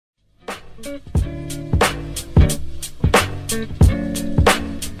Hey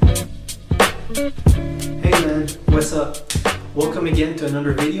man, what's up? Welcome again to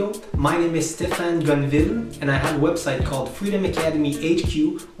another video. My name is Stéphane Gonville and I have a website called Freedom Academy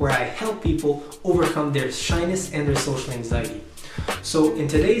HQ where I help people overcome their shyness and their social anxiety. So in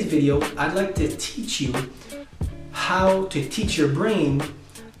today's video, I'd like to teach you how to teach your brain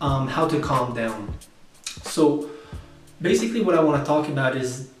how to calm down. So basically what I want to talk about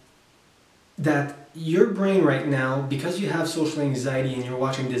is that your brain right now, because you have social anxiety and you're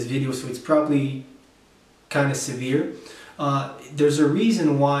watching this video, so it's probably kind of severe, there's a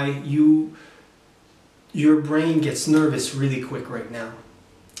reason why your brain gets nervous really quick right now.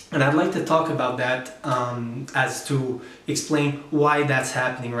 And I'd like to talk about that as to explain why that's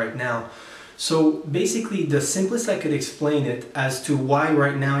happening right now. So basically the simplest I could explain it as to why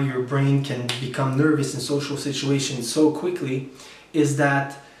right now your brain can become nervous in social situations so quickly is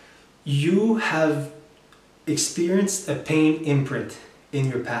that you have experienced a pain imprint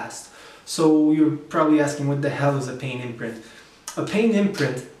in your past. So you're probably asking, what the hell is a pain imprint? A pain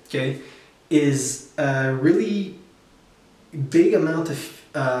imprint, okay, is a really big amount of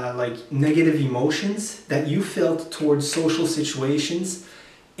like negative emotions that you felt towards social situations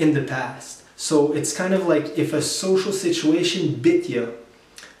in the past. So it's kind of like if a social situation bit you.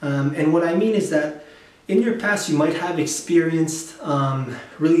 And what I mean is that in your past you might have experienced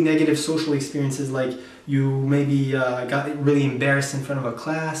really negative social experiences, like you maybe got really embarrassed in front of a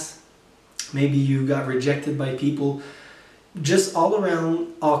class, maybe you got rejected by people, just all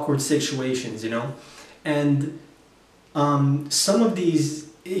around awkward situations, you know. And some of these,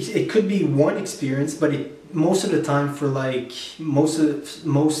 it could be one experience, but most of the time for like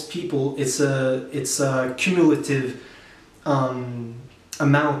most people it's a cumulative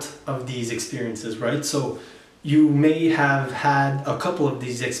amount of these experiences, right? So you may have had a couple of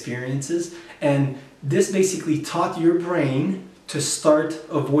these experiences, and this basically taught your brain to start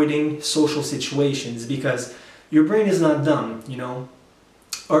avoiding social situations, because your brain is not dumb, you know.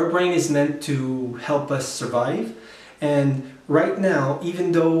 Our brain is meant to help us survive, and right now,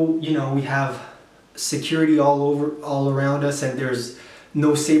 even though, you know, we have security all around us and there's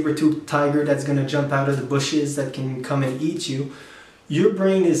no saber-toothed tiger that's going to jump out of the bushes that can come and eat you, your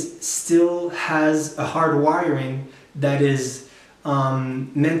brain still has a hard wiring that is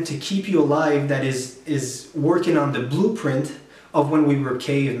meant to keep you alive, that is working on the blueprint of when we were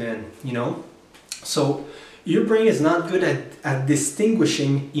cavemen, you know. So your brain is not good at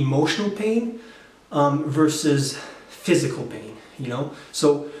distinguishing emotional pain versus physical pain, you know.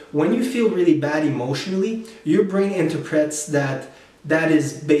 So when you feel really bad emotionally, your brain interprets that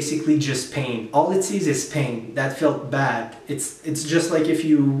is basically just pain. All it sees is pain. That felt bad. It's just like if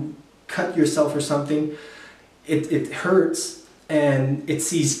you cut yourself or something, it hurts and it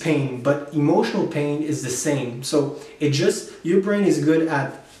sees pain, but emotional pain is the same. So your brain is good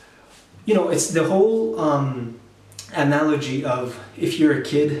at, you know, it's the whole analogy of if you're a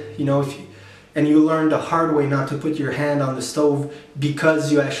kid, you know, and you learn the hard way not to put your hand on the stove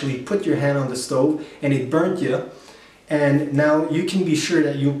because you actually put your hand on the stove and it burnt you, and now you can be sure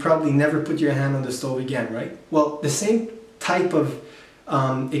that you'll probably never put your hand on the stove again, right? Well, the same type of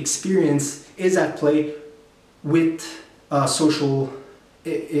experience is at play with social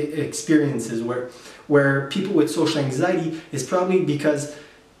experiences, where people with social anxiety is probably because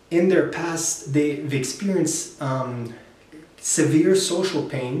in their past they've experienced severe social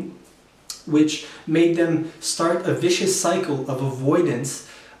pain, which made them start a vicious cycle of avoidance,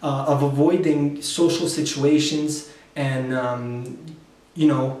 of avoiding social situations and you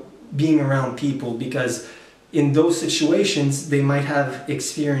know, being around people, because in those situations they might have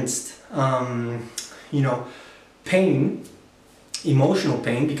experienced you know, pain, emotional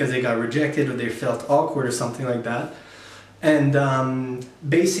pain, because they got rejected or they felt awkward or something like that. And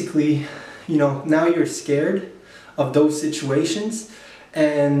basically, you know, now you're scared of those situations,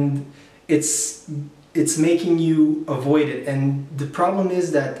 and it's making you avoid it. And the problem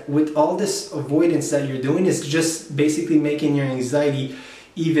is that with all this avoidance that you're doing, it's just basically making your anxiety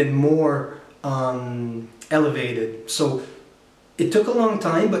even more elevated. So it took a long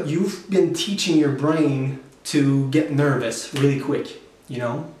time, but you've been teaching your brain to get nervous really quick, you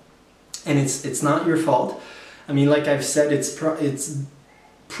know, and it's not your fault. I mean, like I've said,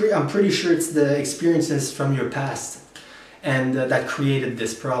 I'm pretty sure it's the experiences from your past and that created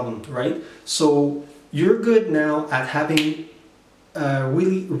this problem, right? So you're good now at having a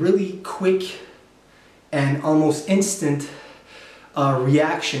really quick and almost instant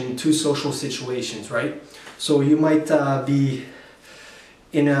reaction to social situations, right? So you might be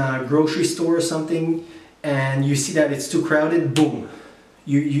in a grocery store or something and you see that it's too crowded, boom,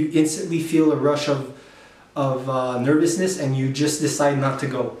 You instantly feel a rush of nervousness, and you just decide not to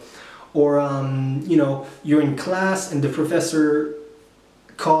go. Or you're in class and the professor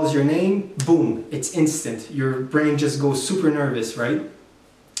calls your name, boom, it's instant. Your brain just goes super nervous, right?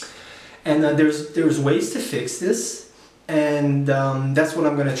 And there's ways to fix this, and that's what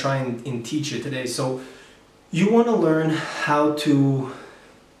I'm going to try and teach you today. So you want to learn how to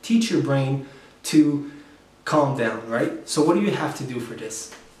teach your brain to calm down, right? So what do you have to do for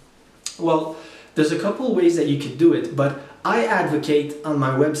this? Well, there's a couple of ways that you could do it, but I advocate on my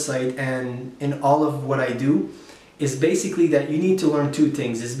website and in all of what I do is basically that you need to learn two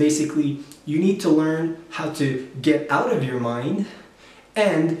things. It's basically you need to learn how to get out of your mind,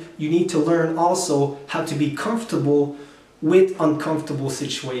 and you need to learn also how to be comfortable with uncomfortable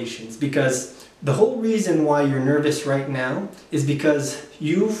situations, because the whole reason why you're nervous right now is because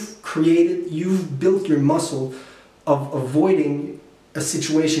you've built your muscle of avoiding a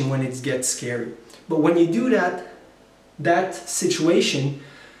situation when it gets scary. But when you do that, that situation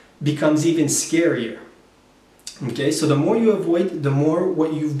becomes even scarier. Okay, so the more you avoid, the more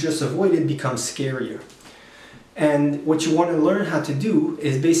what you've just avoided becomes scarier. And what you want to learn how to do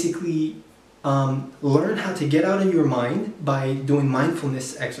is basically learn how to get out of your mind by doing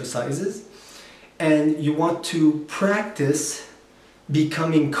mindfulness exercises. And you want to practice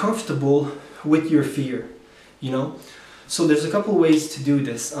becoming comfortable with your fear, you know? So there's a couple ways to do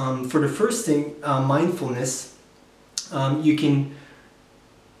this. For the first thing, mindfulness, you can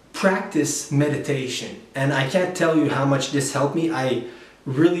practice meditation. And I can't tell you how much this helped me. I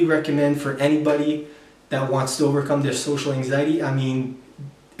really recommend for anybody that wants to overcome their social anxiety. I mean,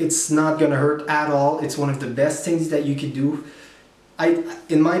 it's not gonna hurt at all. It's one of the best things that you could do.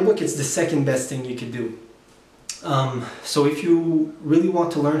 In my book, it's the second best thing you could do. So if you really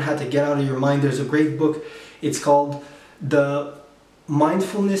want to learn how to get out of your mind, there's a great book. It's called The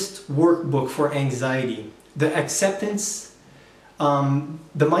Mindfulness Workbook for Anxiety. The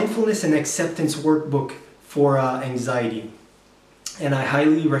Mindfulness and Acceptance Workbook for Anxiety. And I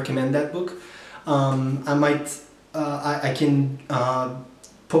highly recommend that book. I can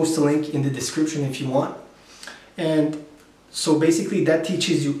post a link in the description if you want. And so basically that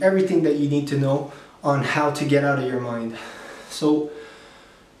teaches you everything that you need to know on how to get out of your mind. So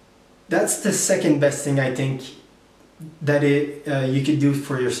that's the second best thing I think that you could do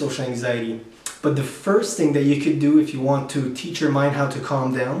for your social anxiety. But the first thing that you could do if you want to teach your mind how to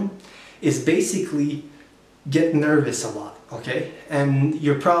calm down is basically get nervous a lot, okay? And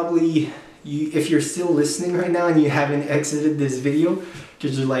you're probably, if you're still listening right now and you haven't exited this video,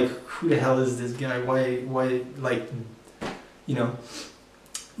 because you're like, who the hell is this guy? Why, like, you know?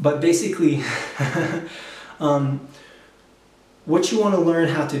 But basically, what you want to learn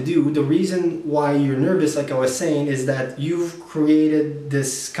how to do, the reason why you're nervous, like I was saying, is that you've created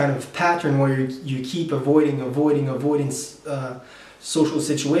this kind of pattern where you keep avoiding social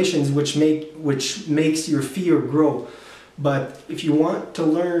situations, which makes your fear grow. But if you want to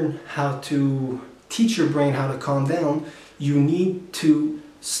learn how to teach your brain how to calm down, you need to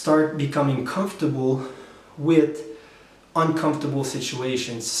start becoming comfortable with uncomfortable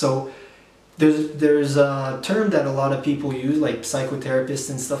situations. So there's a term that a lot of people use, like psychotherapists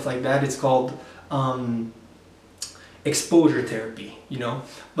and stuff like that. It's called exposure therapy, you know.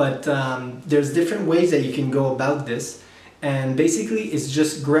 But there's different ways that you can go about this, and basically it's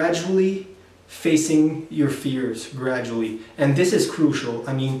just gradually facing your fears gradually. And this is crucial.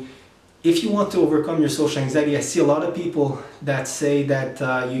 I mean, if you want to overcome your social anxiety, I see a lot of people that say that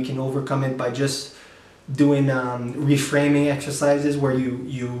you can overcome it by just doing reframing exercises where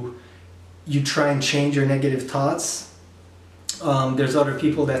you try and change your negative thoughts. There's other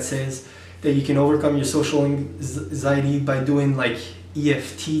people that says that you can overcome your social anxiety by doing like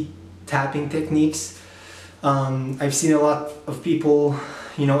EFT tapping techniques. I've seen a lot of people,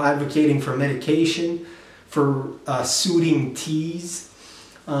 you know, advocating for medication, for soothing teas.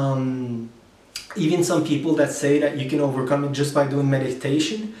 Even some people that say that you can overcome it just by doing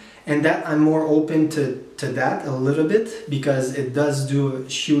meditation. And that I'm more open to that a little bit, because it does do a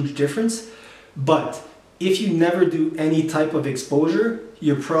huge difference. But if you never do any type of exposure,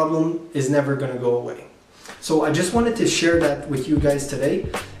 your problem is never going to go away. So I just wanted to share that with you guys today.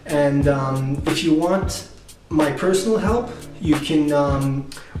 And if you want my personal help, you can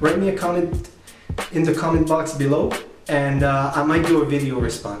write me a comment in the comment box below, and I might do a video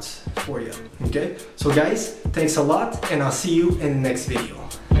response for you. Okay? So guys, thanks a lot, and I'll see you in the next video.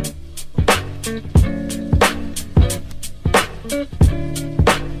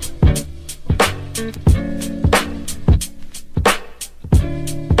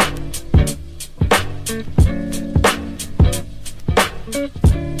 Thank you.